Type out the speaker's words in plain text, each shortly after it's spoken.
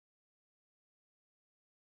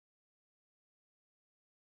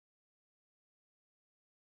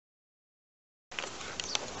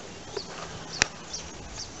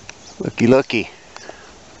Looky, looky.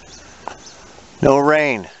 No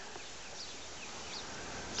rain.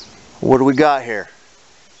 What do we got here?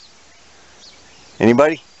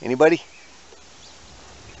 Anybody? Anybody?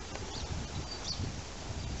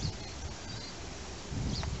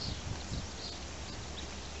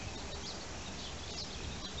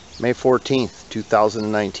 May 14th,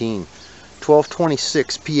 2019,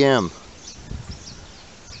 12:26 p.m.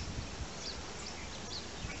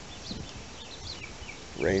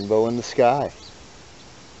 Rainbow in the sky.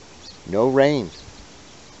 No rain.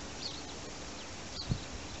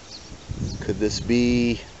 Could this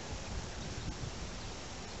be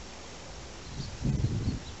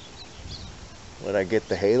would I get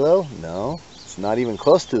the halo? No, it's not even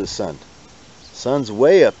close to the sun. Sun's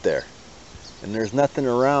way up there. And there's nothing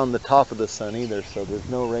around the top of the sun either, so there's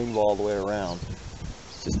no rainbow all the way around.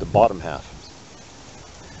 It's just the bottom half.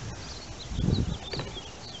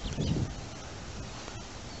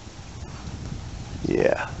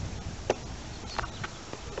 Yeah.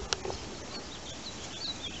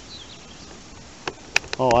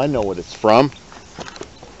 Oh, I know what it's from.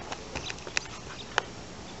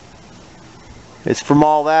 It's from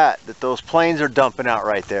all that those planes are dumping out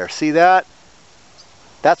right there. See that?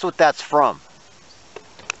 That's what that's from.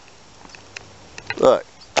 Look.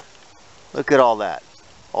 Look at all that.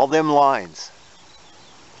 All them lines.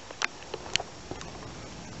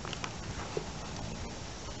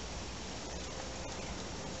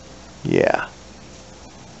 Yeah.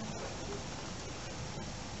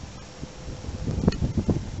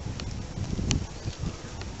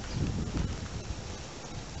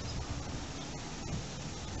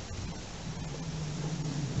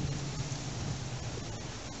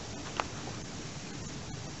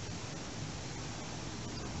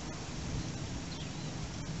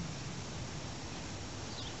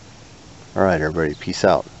 All right, everybody, peace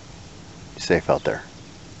out. Be safe out there.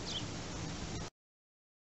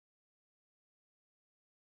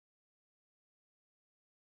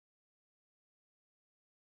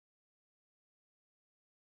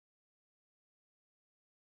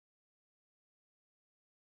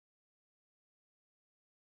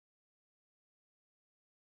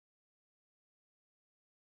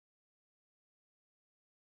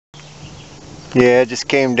 Yeah, it just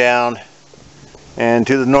came down, and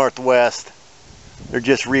to the northwest they're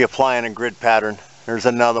just reapplying a grid pattern. There's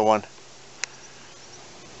another one.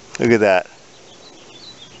 Look at that.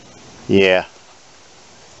 Yeah,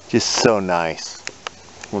 just so nice.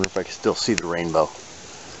 Wonder if I can still see the rainbow.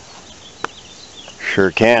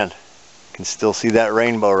 Sure can still see that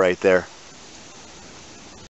rainbow right there.